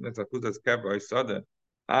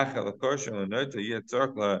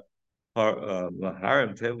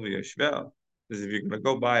to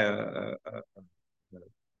go buy a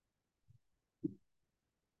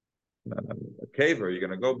cave, or you're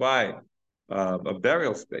going to go buy a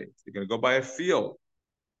burial space, you're going to go buy a field,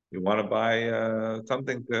 you want to buy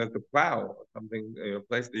something to plow, something, a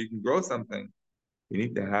place that you can grow something, you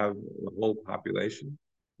need to have the whole population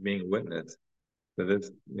being witness to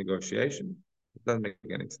this negotiation. It doesn't make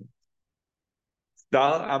any sense.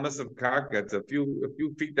 Dal amas of karka, it's a few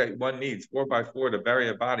feet that one needs, 4x4 to bury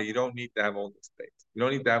a body. You don't need to have all this space. You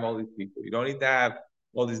don't need to have all these people. You don't need to have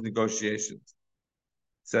all these negotiations.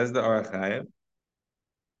 Says the Ohr HaChaim.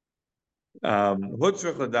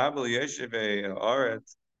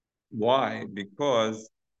 Why? Because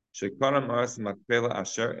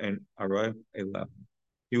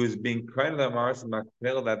he was being credited the Maras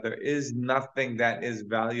Makpela that there is nothing that is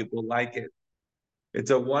valuable like it. It's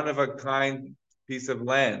a one-of-a-kind piece of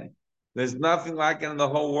land. There's nothing like it in the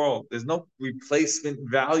whole world. There's no replacement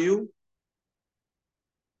value,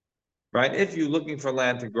 right? If you're looking for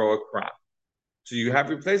land to grow a crop, so you have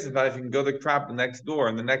replacement value. If you can grow the crop next door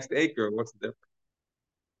in the next acre, what's the difference?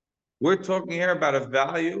 We're talking here about a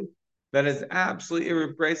value that is absolutely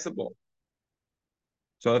irreplaceable.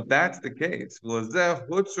 So if that's the case,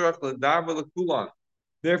 therefore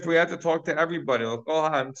we have to talk to everybody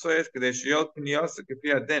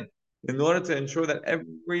in order to ensure that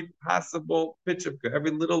every possible picture,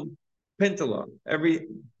 every little pintala, every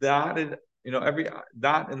dotted, every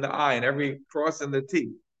dot in the I and every cross in the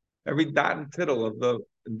T, every dot and tittle of the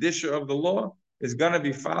indicia of the law is going to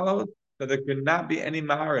be followed, so there cannot be any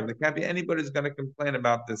maharim. There can't be anybody who's going to complain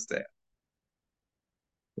about this sale.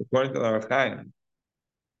 According to the Ohr HaChaim,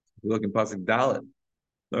 you look in Pasuk Dalet,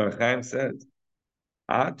 the Ohr HaChaim says,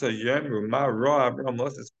 Ata yemru ma ro Avraham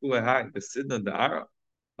losses kulehai besidna da'ara.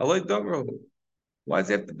 Alay davrahu. Why does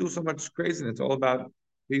he have to do so much craziness? It's all about a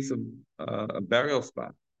piece of a burial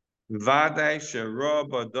spot. Vadai shero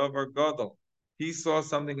b'davar gadol. He saw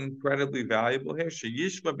something incredibly valuable here.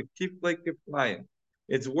 Sheyishva b'kiflei kiflayim.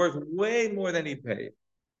 It's worth way more than he paid.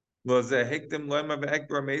 Says the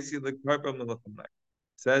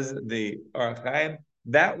Ohr HaChaim,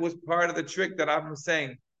 that was part of the trick that I'm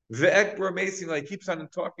saying. Like keeps on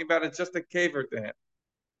talking about it, just a caver to him.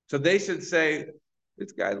 So they should say,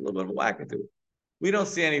 this guy's a little bit of a wackadoo. We don't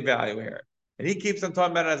see any value here. And he keeps on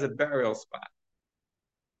talking about it as a burial spot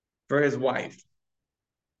for his wife.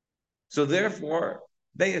 So therefore,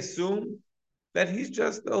 they assume that he's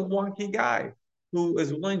just a wonky guy who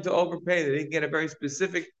is willing to overpay, that he can get a very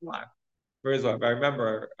specific plot for his wife. I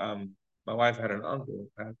remember my wife had an uncle who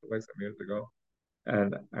passed away some years ago,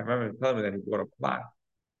 and I remember him telling me that he bought a plot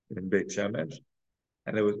in Beit Shemesh,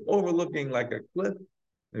 and it was overlooking like a cliff.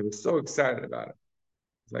 And he was so excited about it.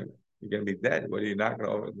 It's like, you're going to be dead. What are you not going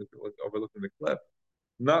to overlooking the cliff?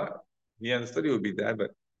 No, he understood he would be dead,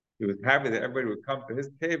 but he was happy that everybody would come to his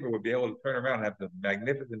cave and would be able to turn around and have the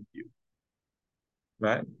magnificent view,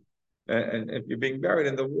 right? And if you're being buried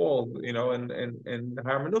in the wall, in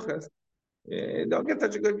Har Menuchas, you don't get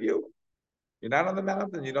such a good view. You're not on the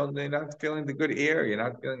mountain. You're not feeling the good air. You're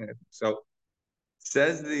not feeling it. So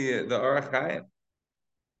says the Ohr HaChaim,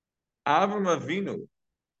 Avram Avinu,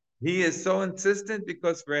 he is so insistent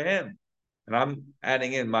because for him, and I'm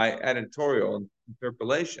adding in my editorial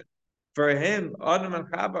interpolation, for him, Adam and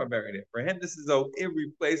Chava are buried here. For him, this is an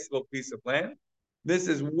irreplaceable piece of land. This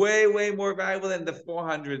is way, way more valuable than the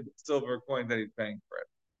 400 silver coins that he's paying for it.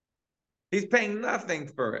 He's paying nothing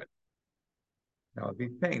for it. Now, if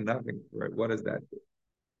he's paying nothing for it, what does that do?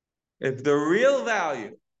 If the real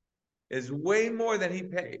value is way more than he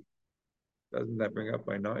paid, doesn't that bring up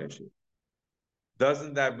my no issue?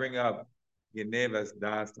 Doesn't that bring up Yenevas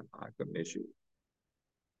Das Hakam issue?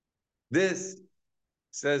 This,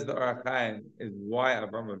 says the Ohr HaChaim, is why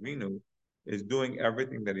Avraham Avinu is doing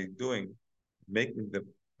everything that he's doing, making the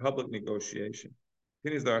public negotiation.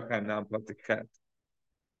 Here's the Ohr HaChaim now in Pasuk Chet.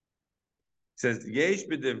 Says Yesh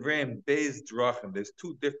b'devreim beis drachim. There's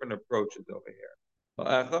two different approaches over here.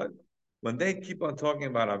 When they keep on talking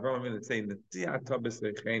about Avraham Avinu, saying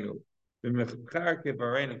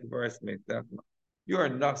you're a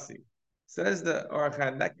nasi. Says the Ohr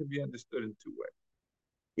HaChaim, that could be understood in two ways.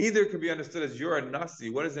 Either it could be understood as you're a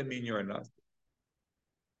nasi. What does it mean you're a nasi?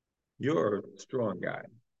 You're a strong guy.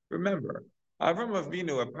 Remember, Avraham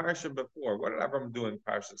Avinu, a parsha before, what did Avraham do in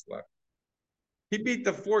Parshas Lech? He beat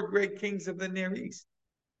the 4 great kings of the Near East.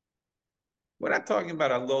 We're not talking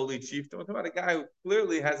about a lowly chieftain. We're talking about a guy who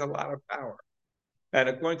clearly has a lot of power. And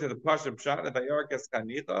according to the Pasha Pshat of Vayorkes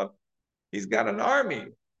Kanicha, he's got an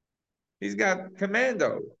army. He's got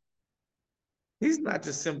commando. He's not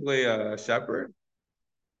just simply a shepherd.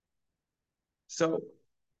 So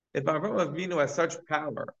if Avraham Avinu has such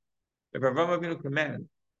power, if Avraham Avinu commands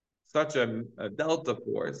such a delta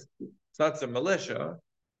force, such a militia,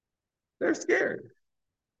 they're scared.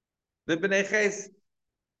 The B'nai Ches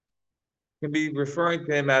can be referring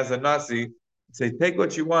to him as a nasi, say, take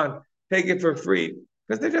what you want, take it for free,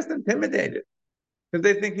 because they're just intimidated, because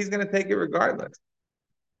they think he's going to take it regardless.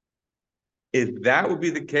 If that would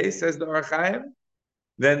be the case, says the Ohr HaChaim,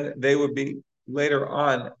 then they would be later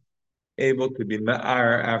on able to be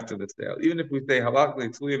ma'ar after the sale. Even if we say halachically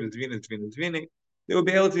it's zvini, they would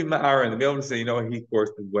be able to be ma'ar and be able to say, he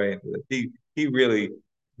forced his way into this. He really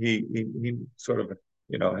sort of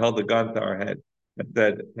held a gun to our head and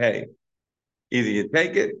said, hey, either you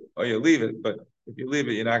take it or you leave it, but if you leave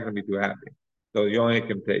it, you're not going to be too happy. So you only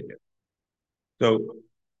can take it. So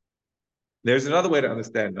there's another way to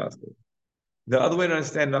understand nasi. The other way to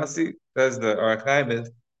understand nasi, says the Ohr HaChaim, is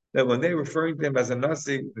that when they're referring to him as a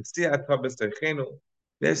nasi,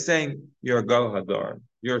 they're saying you're a gal hadar,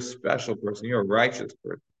 you're a special person, you're a righteous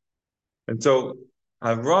person. And so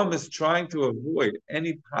Avram is trying to avoid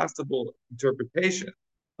any possible interpretation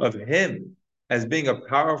of him as being a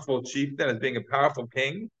powerful chieftain, as being a powerful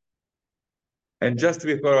king, and just to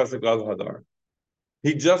be thought of as a gal hadar.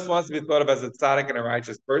 He just wants to be thought of as a tzaddik and a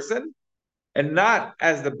righteous person, and not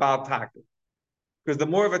as the Baal Takif. Because the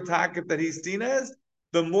more of a Takif that he's seen as,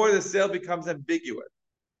 the more the sale becomes ambiguous.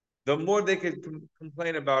 The more they can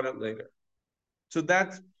complain about it later. So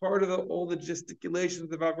that's part of all the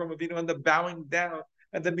gesticulations of Avraham Avinu and the bowing down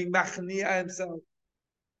and the being machniya himself.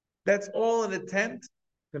 That's all an attempt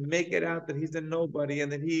to make it out that he's a nobody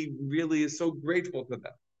and that he really is so grateful to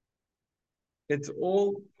them. It's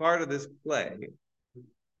all part of this play.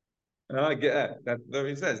 And I get that's what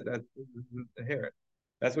he says. That's here.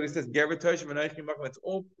 That's what he says. It's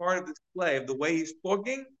all part of this play of the way he's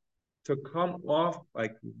talking to come off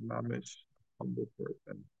like he's mamish, a humble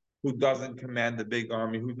person who doesn't command the big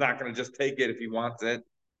army, who's not going to just take it if he wants it.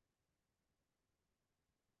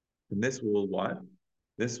 And this will what?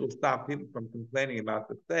 This will stop people from complaining about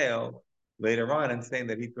the sale later on and saying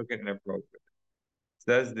that he took it inappropriately.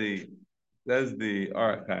 Says the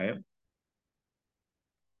Ohr HaChaim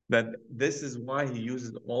that this is why he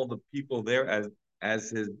uses all the people there as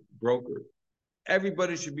his brokers.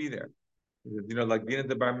 Everybody should be there. You know, like being at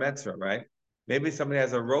the bar mitzvah, right? Maybe somebody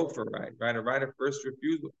has a rofer right? A right of first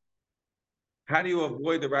refusal. How do you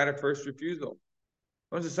avoid the right of first refusal?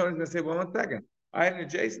 Well, somebody's going to say, well, 1 second. I had an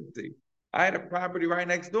adjacency. I had a property right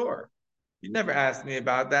next door. You never asked me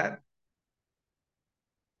about that.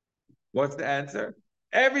 What's the answer?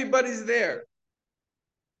 Everybody's there.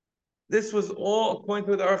 This was all, according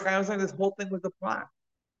to the Ohr HaChaim, this whole thing was a plot.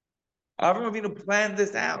 Avraham Avinu planned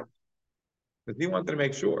this out because he wanted to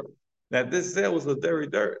make sure that this sale was a dirty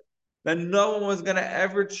dirt, that no one was going to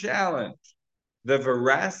ever challenge the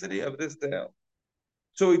veracity of this sale.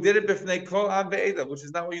 So he did it b'fnei kol am ve'eda, which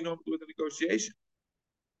is not what you normally do with a negotiation.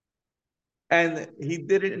 And he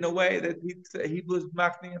did it in a way that he was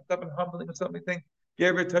machning himself and humbling himself and saying,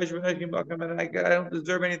 I don't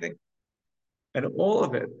deserve anything. And all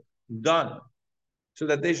of it done so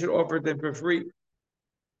that they should offer it them for free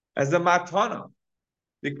as a matana.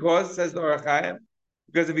 Because, says the Ohr HaChaim,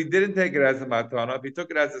 because if he didn't take it as a matana, if he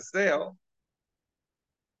took it as a sale,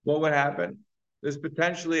 what would happen? There's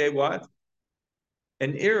potentially a what?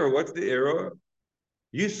 An error. What's the error?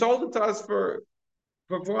 You sold it to us for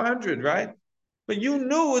 400, right? But you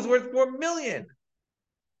knew it was worth 4 million.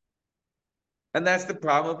 And that's the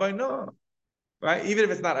problem of I know. Right? Even if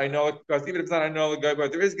it's not I know it, because even if it's not I know the guy,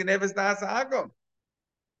 but there is Genevas Das Akum.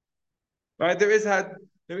 Right? There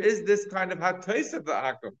is this kind of hatois of the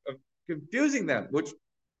Akum, of confusing them, which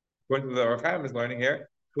according to the Ohr HaChaim is learning here,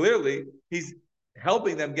 clearly he's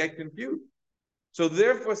helping them get confused. So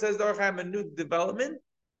therefore, says the Ohr HaChaim, a new development,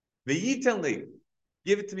 V'yitanli,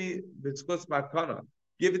 give it to me, B'tzchus Matana,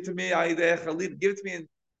 give it to me, give it to me in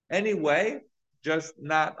any way, just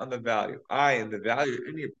not on the value. In the value,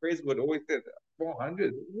 any appraiser would always say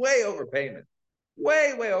 400, way overpayment.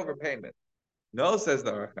 Way overpayment. No, says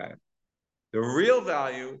the Ohr HaChaim. The real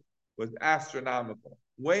value was astronomical,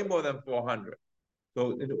 way more than 400.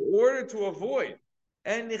 So in order to avoid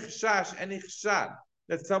any chshad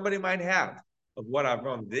that somebody might have of what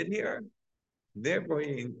Avram did here, therefore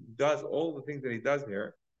he does all the things that he does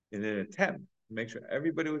here in an attempt to make sure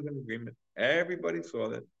everybody was in agreement. Everybody saw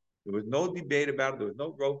that. There was no debate about it. There was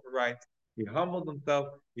no road for rights. He humbled himself.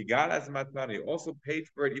 He got as a matana. He also paid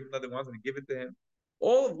for it, even though they wanted to give it to him.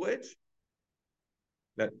 All of which,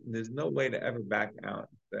 that there's no way to ever back out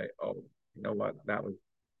and say, oh, you know what, that was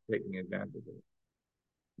taking advantage of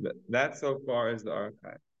it. That so far is the Ohr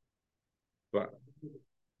HaChaim. But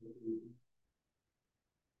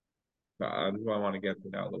this is what I want to get to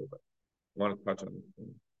now a little bit. I want to touch on this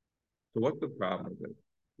thing. So what's the problem with this?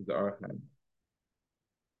 With the Ohr HaChaim?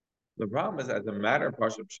 The problem is, as a matter of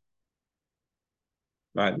Pashup,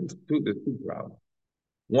 right, there's two problems.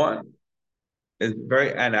 One is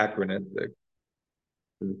very anachronistic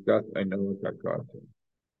to discuss Ohnah Kakos.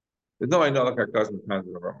 There's no Ohnah Kakos in the times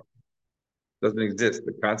of Avraham. It doesn't exist.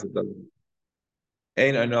 The concept doesn't.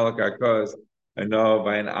 Ein Ohnah Kakos, I know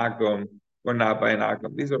by an akum or not by an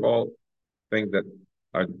akum. These are all things that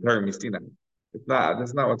are very mistina. It's not.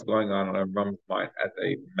 That's not what's going on in Avram's mind as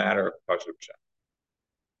a matter of Pashup.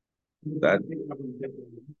 That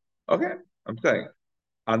okay. I'm saying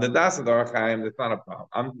on the das of the Ohr HaChaim, that's not a problem.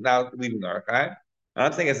 I'm now leaving the Ohr HaChaim.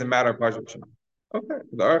 I'm saying it's a matter of Pashup. Okay,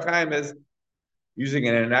 the Ohr HaChaim is using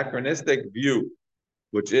an anachronistic view,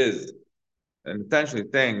 which is an essentially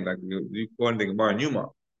saying, like you quoted the Gemara in Yuma,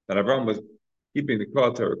 that Avram was keeping the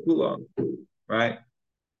Kol Torah Kula, right?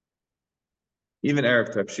 Even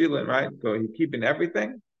Erev Tavshilin, right? So he's keeping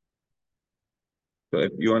everything. So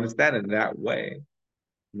if you understand it that way,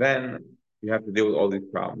 then you have to deal with all these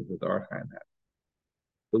problems that the Ohr HaChaim has.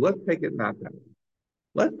 So let's take it not that way.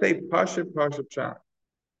 Let's say Pashup Shah.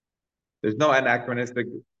 There's no anachronistic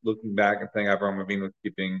looking back and saying Avram Avinu was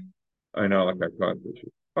keeping, I know, like our cause issue.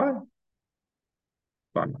 Fine.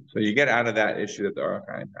 So you get out of that issue that the Ohr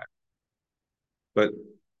HaChaim has. But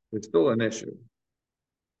there's still an issue.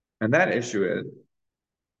 And that issue is,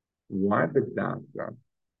 why the Damka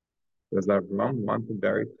does Avram want to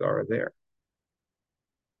bury Sarah there?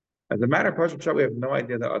 As a matter of Pashup Shah, we have no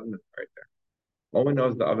idea the Adam is right there. All we know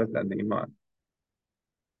is the Avos and the Iman.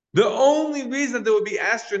 The only reason there would be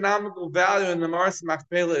astronomical value in the Mars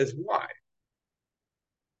Machpelah is why?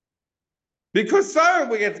 Because Sarah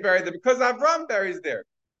gets buried there, because Avram buries there,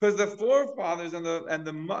 because the forefathers and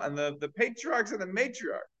the patriarchs and the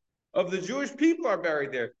matriarchs of the Jewish people are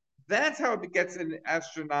buried there. That's how it gets an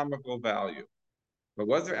astronomical value. But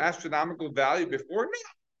was there astronomical value before? No.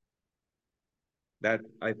 That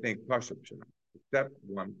I think Pasha except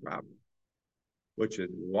one problem, which is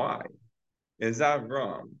why is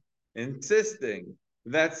Avram insisting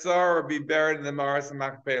that Sarah be buried in the Maras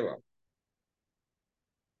Machpelah?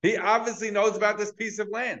 He obviously knows about this piece of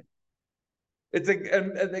land. It's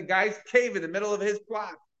a guy's cave in the middle of his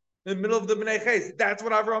plot, in the middle of the Bnei Ches. That's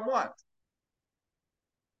what Avram wants.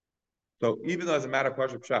 So even though as a matter of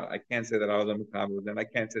Pasha Pshat, I can't say that I was on the then I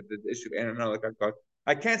can't say the issue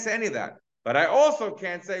I can't say any of that. But I also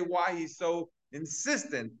can't say why he's so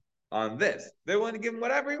insistent on this. They want to give him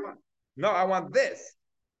whatever he wants. No, I want this.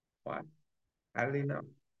 Why? How did he know?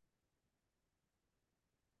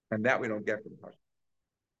 And that we don't get from Pasha.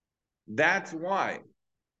 That's why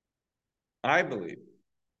I believe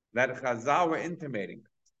that Chazal were intimating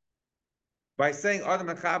by saying Adam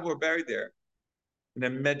and Chava were buried there. In a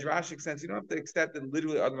medrashic sense, you don't have to accept that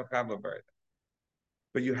literally Adam and Chava were buried there.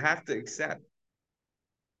 But you have to accept,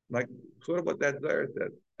 like sort of what that there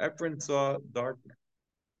said. Ephron saw darkness.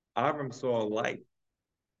 Avram saw light.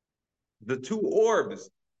 The two orbs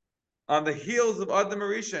on the heels of Adam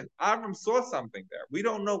Arishan, Avram saw something there. We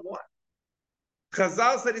don't know what.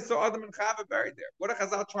 Chazal said he saw Adam and Chava buried there. What are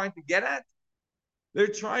Chazal trying to get at? They're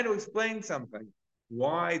trying to explain something.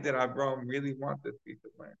 Why did Avram really want this piece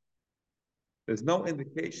of land? There's no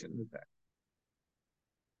indication of that.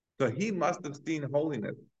 So he must have seen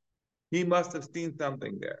holiness. He must have seen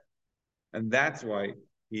something there. And that's why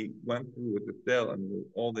he went through with the sale and with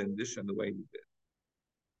all the addition the way he did.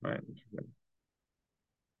 Right?